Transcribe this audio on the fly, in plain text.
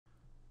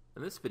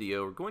In this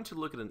video, we're going to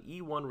look at an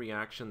E1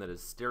 reaction that is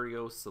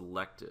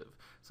stereoselective.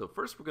 So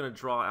first we're going to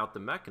draw out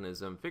the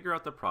mechanism, figure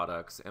out the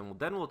products, and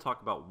then we'll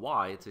talk about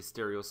why it's a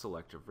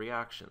stereoselective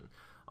reaction.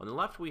 On the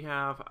left we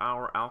have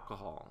our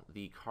alcohol.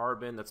 The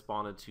carbon that's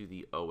bonded to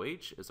the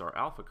OH is our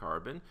alpha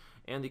carbon,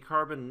 and the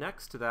carbon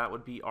next to that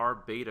would be our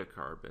beta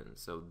carbon.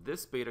 So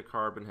this beta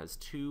carbon has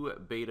two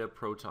beta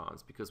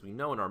protons because we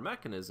know in our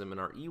mechanism, in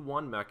our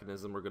E1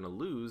 mechanism, we're going to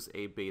lose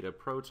a beta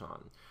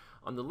proton.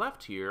 On the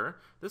left here,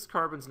 this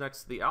carbon's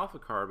next to the alpha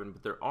carbon,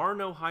 but there are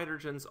no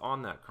hydrogens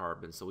on that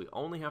carbon, so we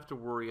only have to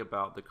worry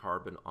about the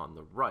carbon on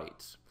the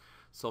right.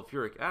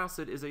 Sulfuric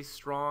acid is a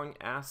strong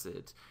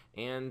acid,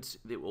 and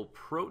it will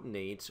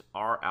protonate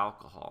our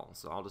alcohol.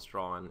 So I'll just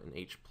draw in an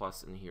H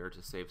plus in here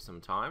to save some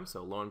time.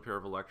 So lone pair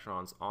of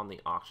electrons on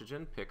the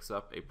oxygen picks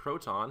up a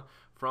proton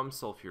from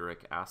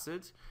sulfuric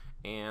acid.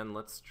 And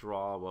let's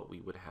draw what we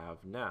would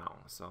have now.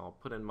 So I'll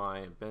put in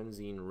my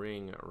benzene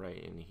ring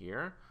right in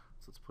here.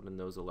 So let's put in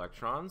those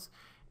electrons,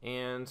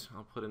 and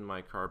I'll put in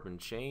my carbon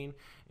chain.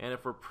 And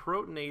if we're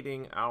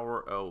protonating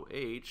our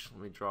OH, let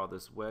me draw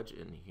this wedge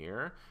in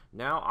here.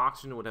 Now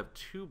oxygen would have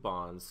two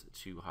bonds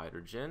to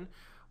hydrogen,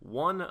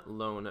 one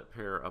lone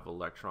pair of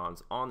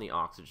electrons on the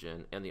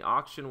oxygen, and the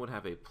oxygen would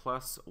have a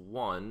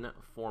 +1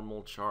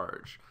 formal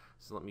charge.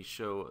 So let me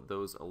show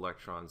those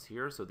electrons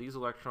here. So these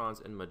electrons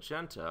in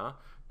magenta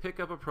pick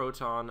up a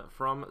proton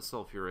from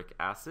sulfuric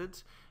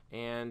acid,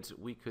 and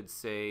we could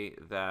say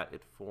that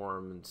it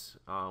formed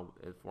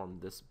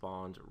this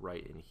bond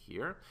right in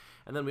here.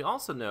 And then we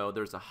also know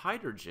there's a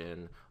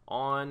hydrogen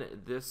on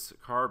this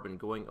carbon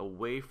going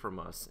away from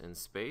us in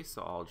space,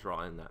 so I'll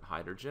draw in that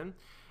hydrogen.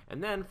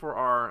 And then for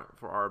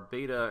our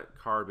beta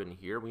carbon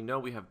here, we know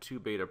we have two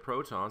beta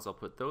protons. I'll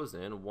put those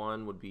in.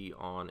 One would be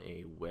on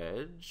a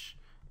wedge,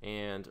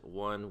 and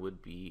one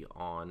would be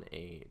on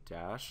a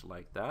dash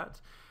like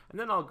that. And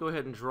then I'll go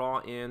ahead and draw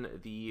in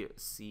the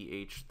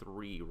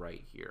CH3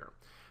 right here.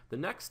 The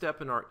next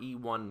step in our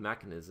E1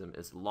 mechanism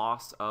is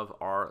loss of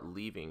our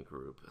leaving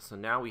group. So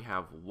now we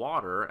have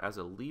water as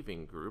a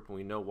leaving group, and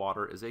we know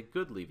water is a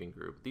good leaving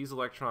group. These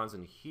electrons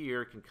in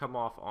here can come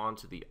off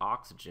onto the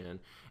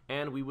oxygen,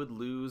 and we would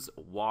lose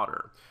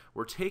water.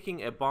 We're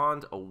taking a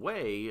bond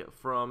away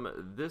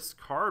from this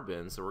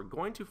carbon, so we're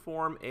going to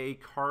form a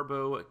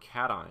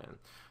carbocation.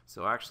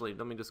 So actually,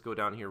 let me just go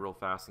down here real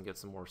fast and get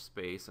some more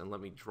space, and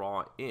let me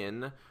draw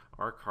in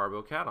our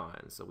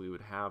carbocation. So we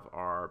would have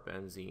our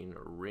benzene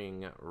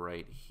ring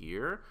right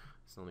here.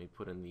 So let me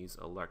put in these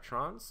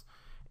electrons.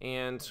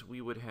 And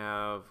we would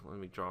have, let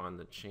me draw in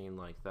the chain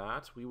like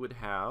that, we would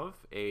have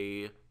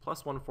a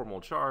 +1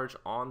 formal charge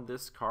on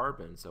this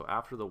carbon. So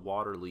after the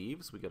water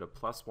leaves, we get a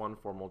 +1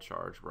 formal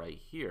charge right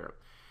here.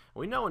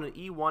 We know in an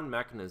E1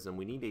 mechanism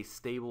we need a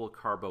stable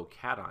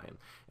carbocation,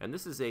 and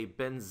this is a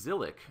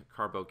benzylic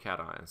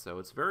carbocation, so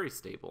it's very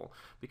stable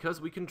because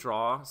we can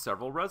draw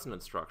several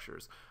resonance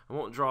structures. I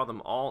won't draw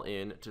them all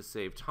in to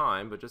save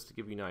time, but just to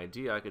give you an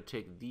idea, I could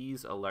take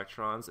these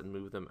electrons and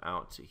move them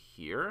out to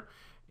here.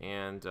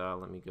 And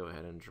let me go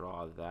ahead and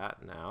draw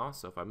that now.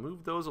 So if I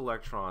move those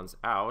electrons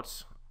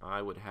out,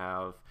 I would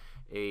have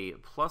a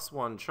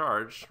 +1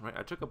 charge, right?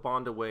 I took a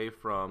bond away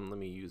from, let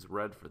me use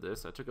red for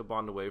this, I took a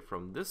bond away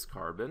from this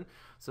carbon,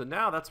 so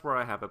now that's where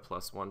I have a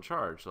 +1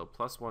 charge, so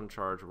 +1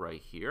 charge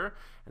right here,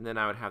 and then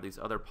I would have these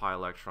other pi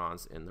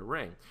electrons in the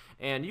ring.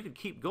 And you could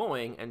keep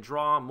going and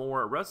draw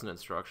more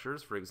resonance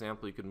structures. For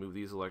example, you could move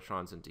these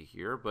electrons into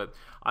here, but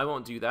I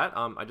won't do that.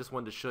 I just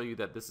wanted to show you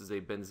that this is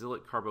a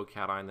benzylic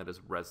carbocation that is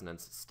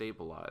resonance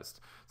stabilized.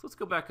 So let's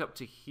go back up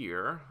to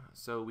here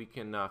so we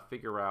can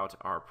figure out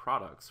our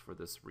products for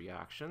this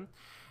reaction.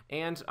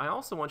 And I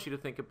also want you to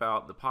think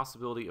about the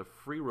possibility of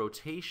free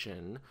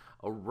rotation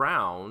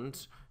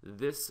around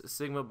this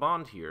sigma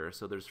bond here.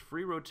 So there's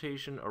free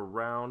rotation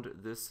around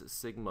this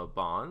sigma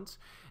bond.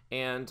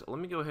 And let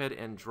me go ahead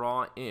and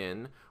draw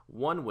in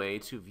one way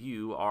to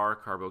view our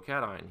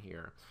carbocation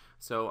here.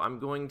 So I'm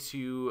going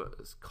to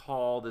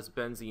call this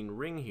benzene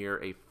ring here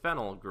a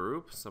phenyl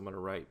group. So I'm going to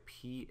write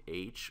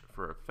pH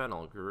for a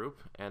phenyl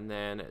group. And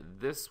then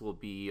this will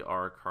be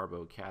our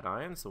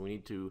carbocation. So we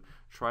need to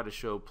try to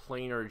show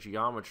planar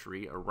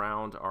geometry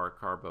around our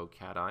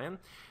carbocation.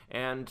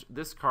 And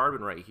this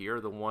carbon right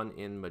here, the one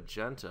in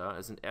magenta,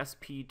 is an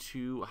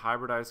sp2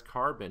 hybridized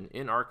carbon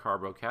in our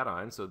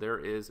carbocation. So there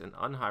is an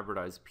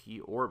unhybridized p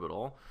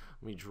orbital.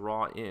 Let me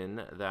draw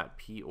in that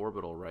p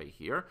orbital right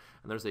here,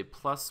 and there's a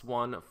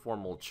 +1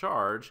 formal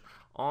charge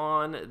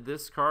on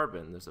this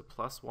carbon. There's a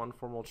 +1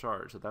 formal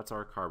charge, so that's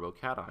our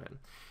carbocation.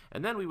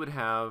 And then we would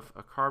have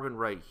a carbon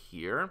right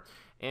here,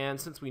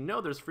 and since we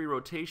know there's free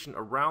rotation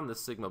around the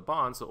sigma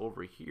bond, so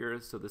over here,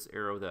 so this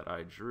arrow that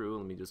I drew,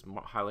 let me just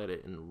highlight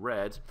it in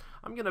red,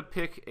 I'm going to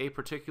pick a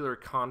particular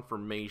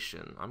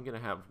conformation. I'm going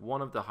to have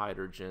one of the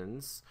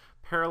hydrogens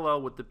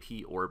parallel with the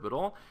p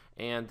orbital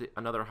and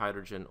another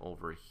hydrogen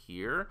over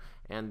here,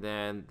 and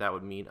then that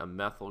would mean a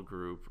methyl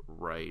group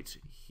right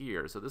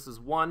here. So this is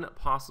one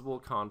possible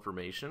conformation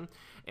conformation.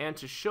 And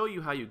to show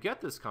you how you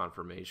get this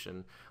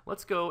conformation,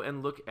 let's go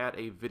and look at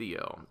a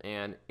video.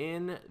 And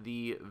in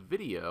the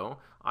video,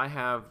 I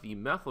have the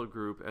methyl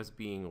group as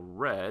being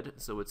red,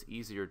 so it's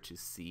easier to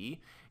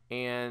see.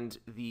 And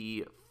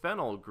the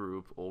phenyl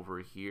group over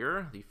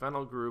here, the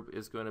phenyl group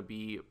is going to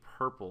be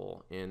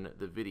purple in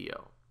the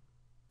video.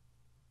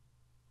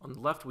 On the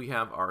left, we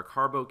have our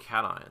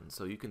carbocation.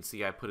 So you can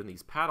see I put in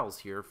these paddles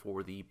here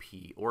for the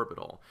p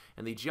orbital.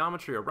 And the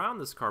geometry around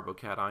this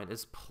carbocation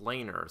is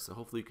planar, so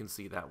hopefully you can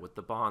see that with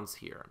the bonds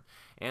here.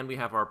 And we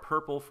have our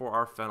purple for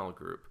our phenyl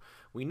group.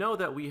 We know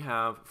that we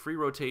have free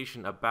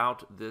rotation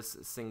about this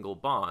single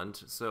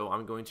bond, so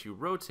I'm going to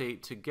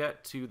rotate to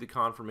get to the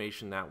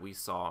conformation that we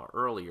saw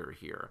earlier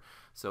here.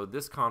 So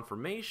this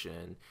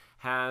conformation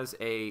has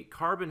a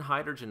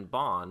carbon-hydrogen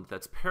bond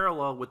that's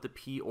parallel with the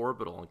p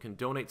orbital and can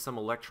donate some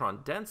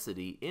electron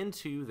density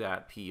into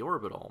that p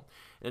orbital.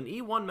 In an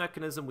E1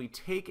 mechanism, we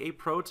take a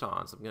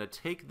proton. So I'm going to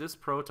take this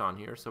proton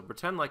here, so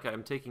pretend like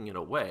I'm taking it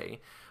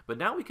away, but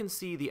now we can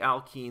see the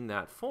alkene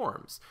that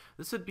forms.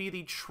 This would be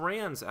the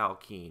trans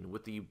alkene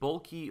with the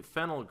bulky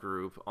phenyl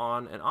group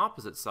on an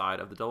opposite side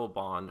of the double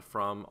bond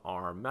from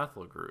our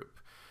methyl group.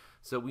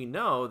 So we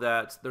know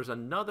that there's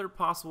another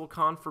possible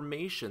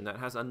conformation that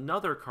has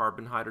another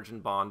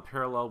carbon-hydrogen bond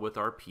parallel with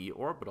our p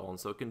orbital, and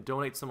so it can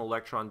donate some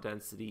electron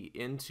density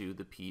into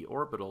the p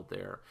orbital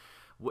there.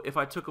 If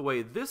I took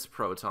away this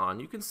proton,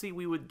 you can see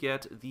we would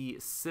get the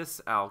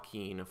cis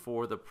alkene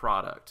for the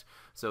product.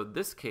 So in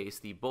this case,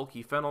 the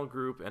bulky phenyl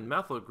group and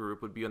methyl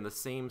group would be on the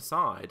same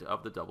side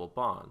of the double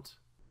bond.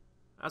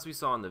 As we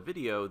saw in the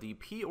video, the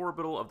p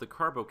orbital of the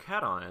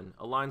carbocation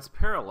aligns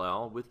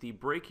parallel with the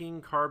breaking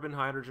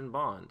carbon-hydrogen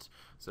bond.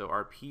 So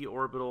our p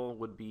orbital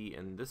would be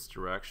in this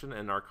direction,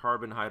 and our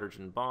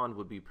carbon-hydrogen bond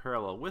would be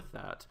parallel with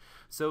that.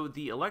 So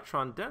the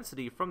electron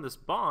density from this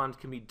bond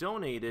can be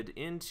donated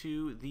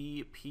into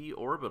the p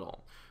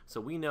orbital.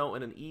 So we know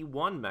in an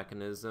E1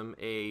 mechanism,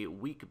 a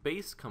weak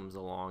base comes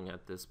along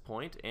at this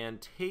point and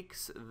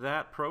takes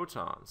that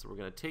proton. So we're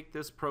going to take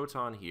this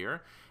proton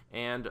here,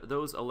 and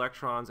those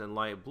electrons in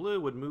light blue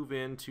would move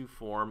in to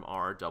form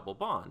our double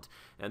bond.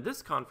 And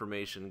this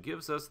conformation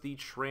gives us the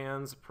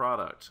trans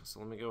product. So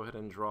let me go ahead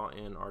and draw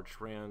in our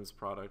trans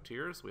product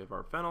here. So we have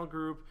our phenyl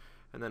group,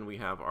 and then we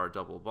have our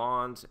double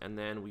bond, and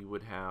then we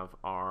would have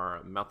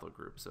our methyl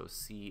group, so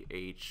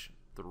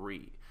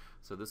CH3.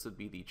 So this would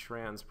be the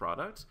trans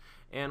product.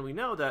 And we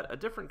know that a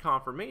different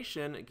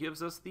conformation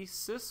gives us the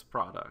cis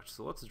product.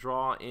 So let's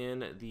draw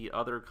in the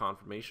other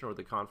conformation, or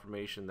the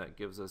conformation that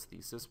gives us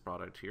the cis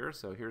product here.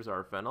 So here's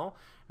our phenyl,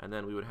 and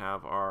then we would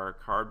have our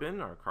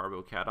carbon, our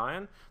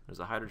carbocation.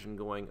 There's a hydrogen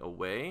going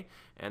away,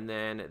 and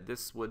then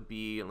this would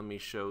be, let me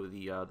show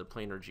the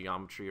planar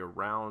geometry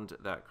around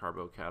that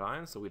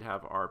carbocation. So we'd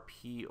have our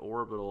p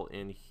orbital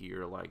in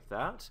here like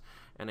that,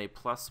 and a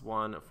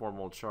 +1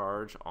 formal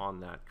charge on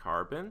that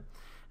carbon.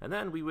 And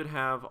then we would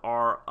have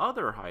our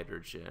other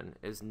hydrogen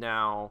is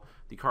now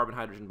the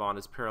carbon-hydrogen bond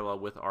is parallel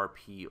with our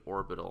p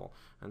orbital.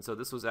 And so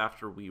this was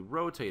after we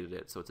rotated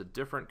it, so it's a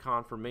different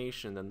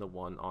conformation than the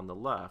one on the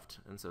left.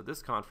 And so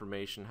this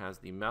conformation has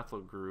the methyl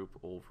group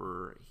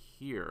over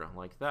here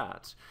like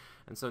that.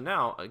 And so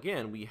now,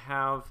 again, we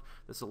have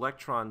this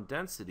electron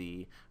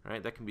density,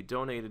 right, that can be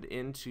donated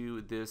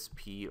into this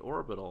p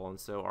orbital. And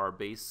so our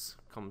base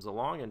comes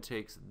along and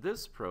takes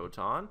this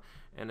proton,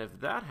 and if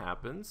that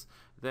happens,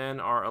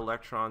 then our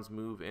electrons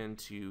move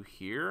into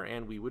here,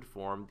 and we would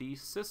form the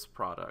cis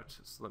product.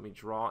 So let me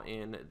draw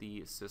in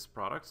the cis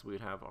products. We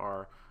would have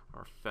our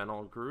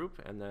phenyl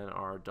group, and then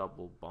our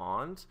double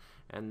bond,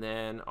 and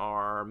then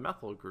our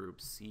methyl group,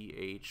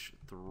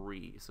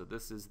 CH3. So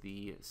this is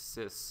the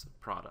cis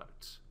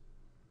product.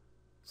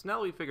 So now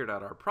that we've figured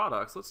out our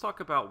products, let's talk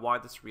about why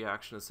this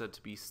reaction is said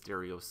to be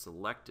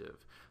stereoselective.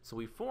 So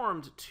we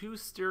formed two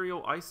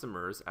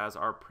stereoisomers as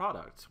our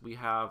product. We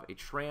have a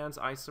trans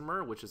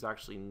isomer, which is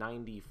actually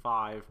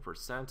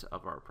 95%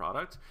 of our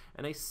product,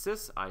 and a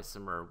cis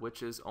isomer,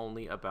 which is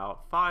only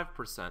about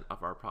 5%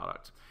 of our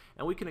product.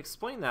 And we can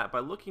explain that by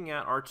looking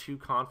at our two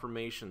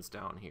conformations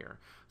down here.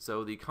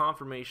 So the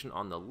conformation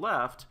on the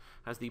left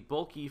has the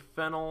bulky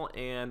phenyl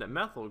and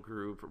methyl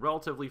group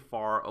relatively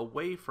far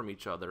away from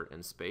each other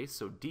in space,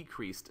 so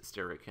decreased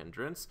steric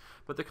hindrance,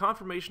 but the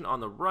conformation on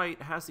the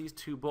right has these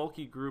two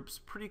bulky groups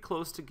pretty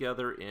close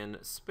together in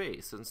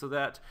space, and so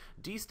that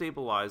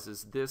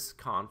destabilizes this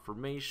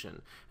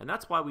conformation, and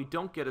that's why we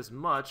don't get as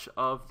much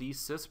of the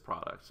cis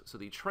product. So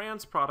the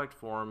trans product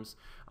forms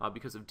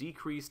because of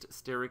decreased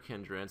steric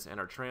hindrance, and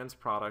our trans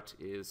product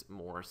is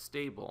more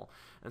stable.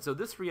 And so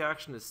this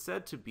reaction is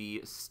said to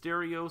be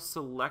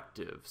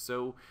stereoselective.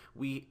 So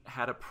we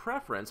had a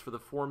preference for the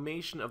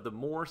formation of the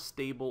more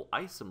stable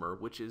isomer,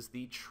 which is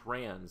the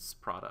trans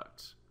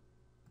product.